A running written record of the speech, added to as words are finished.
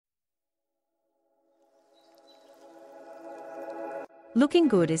Looking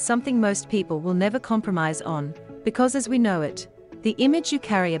good is something most people will never compromise on, because as we know it, the image you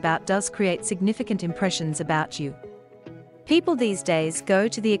carry about does create significant impressions about you. People these days go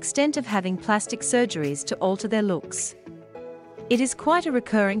to the extent of having plastic surgeries to alter their looks. It is quite a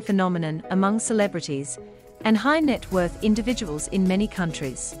recurring phenomenon among celebrities and high net worth individuals in many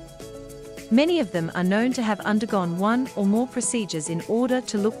countries. Many of them are known to have undergone one or more procedures in order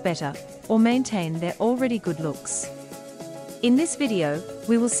to look better or maintain their already good looks. In this video,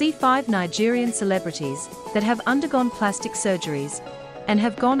 we will see 5 Nigerian celebrities that have undergone plastic surgeries and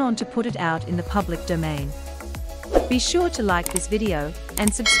have gone on to put it out in the public domain. Be sure to like this video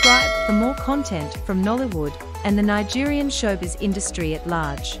and subscribe for more content from Nollywood and the Nigerian showbiz industry at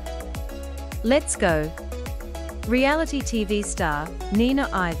large. Let's go. Reality TV star, Nina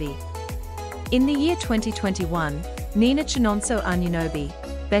Ivy. In the year 2021, Nina Chinonso Anyinobi,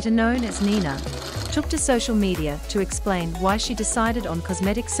 better known as Nina, took to social media to explain why she decided on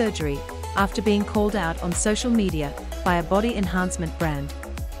cosmetic surgery after being called out on social media by a body enhancement brand.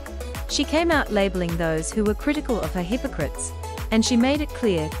 She came out labeling those who were critical of her hypocrites, and she made it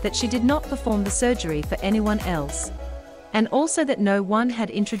clear that she did not perform the surgery for anyone else, and also that no one had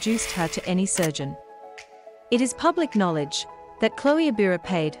introduced her to any surgeon. It is public knowledge that LiQWYD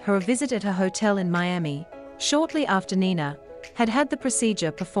paid her a visit at her hotel in Miami shortly after Nina had had the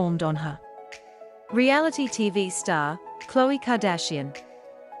procedure performed on her. Reality TV star, Khloe Kardashian.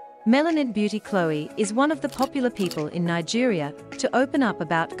 Melanin beauty Khloe is one of the popular people in Nigeria to open up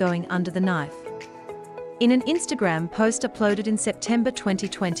about going under the knife. In an Instagram post uploaded in September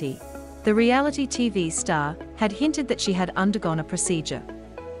 2020, the reality TV star had hinted that she had undergone a procedure.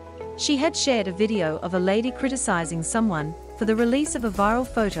 She had shared a video of a lady criticizing someone for the release of a viral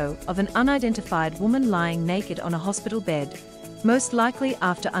photo of an unidentified woman lying naked on a hospital bed, most likely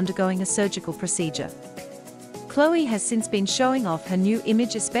after undergoing a surgical procedure. Khloe has since been showing off her new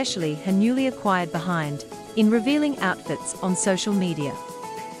image, especially her newly acquired behind, in revealing outfits on social media.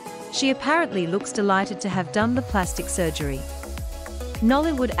 She apparently looks delighted to have done the plastic surgery.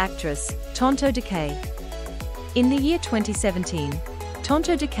 Nollywood actress, Tontoh Dikeh. In the year 2017,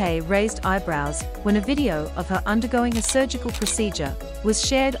 Tontoh Dikeh raised eyebrows when a video of her undergoing a surgical procedure was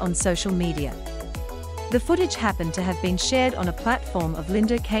shared on social media. The footage happened to have been shared on a platform of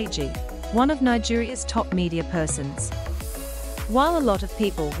LiQWYD, one of Nigeria's top media persons. While a lot of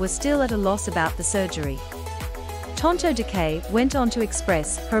people were still at a loss about the surgery, Tontoh Dikeh went on to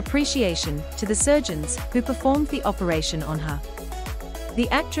express her appreciation to the surgeons who performed the operation on her. The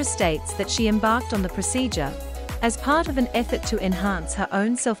actress states that she embarked on the procedure as part of an effort to enhance her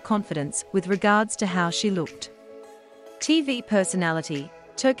own self-confidence with regards to how she looked. TV personality,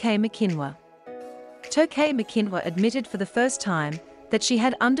 Toke Makinwa. Toke Makinwa admitted for the first time that she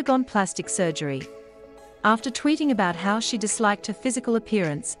had undergone plastic surgery, after tweeting about how she disliked her physical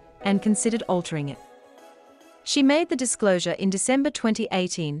appearance and considered altering it. She made the disclosure in December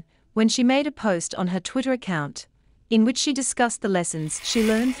 2018 when she made a post on her Twitter account, in which she discussed the lessons she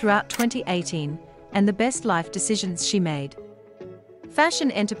learned throughout 2018 and the best life decisions she made.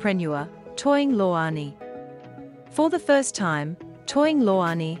 Fashion entrepreneur, Toyin Loani. For the first time, Toyin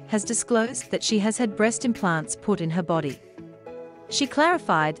Loani has disclosed that she has had breast implants put in her body. She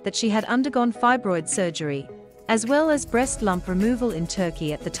clarified that she had undergone fibroid surgery, as well as breast lump removal in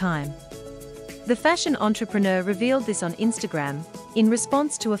Turkey at the time. The fashion entrepreneur revealed this on Instagram, in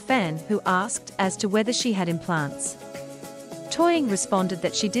response to a fan who asked as to whether she had implants. Toyin responded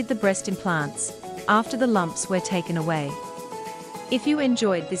that she did the breast implants after the lumps were taken away. If you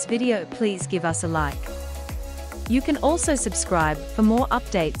enjoyed this video, please give us a like. You can also subscribe for more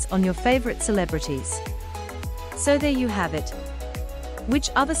updates on your favorite celebrities. So there you have it. Which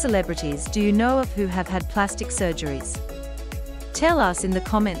other celebrities do you know of who have had plastic surgeries? Tell us in the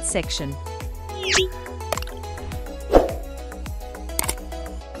comments section.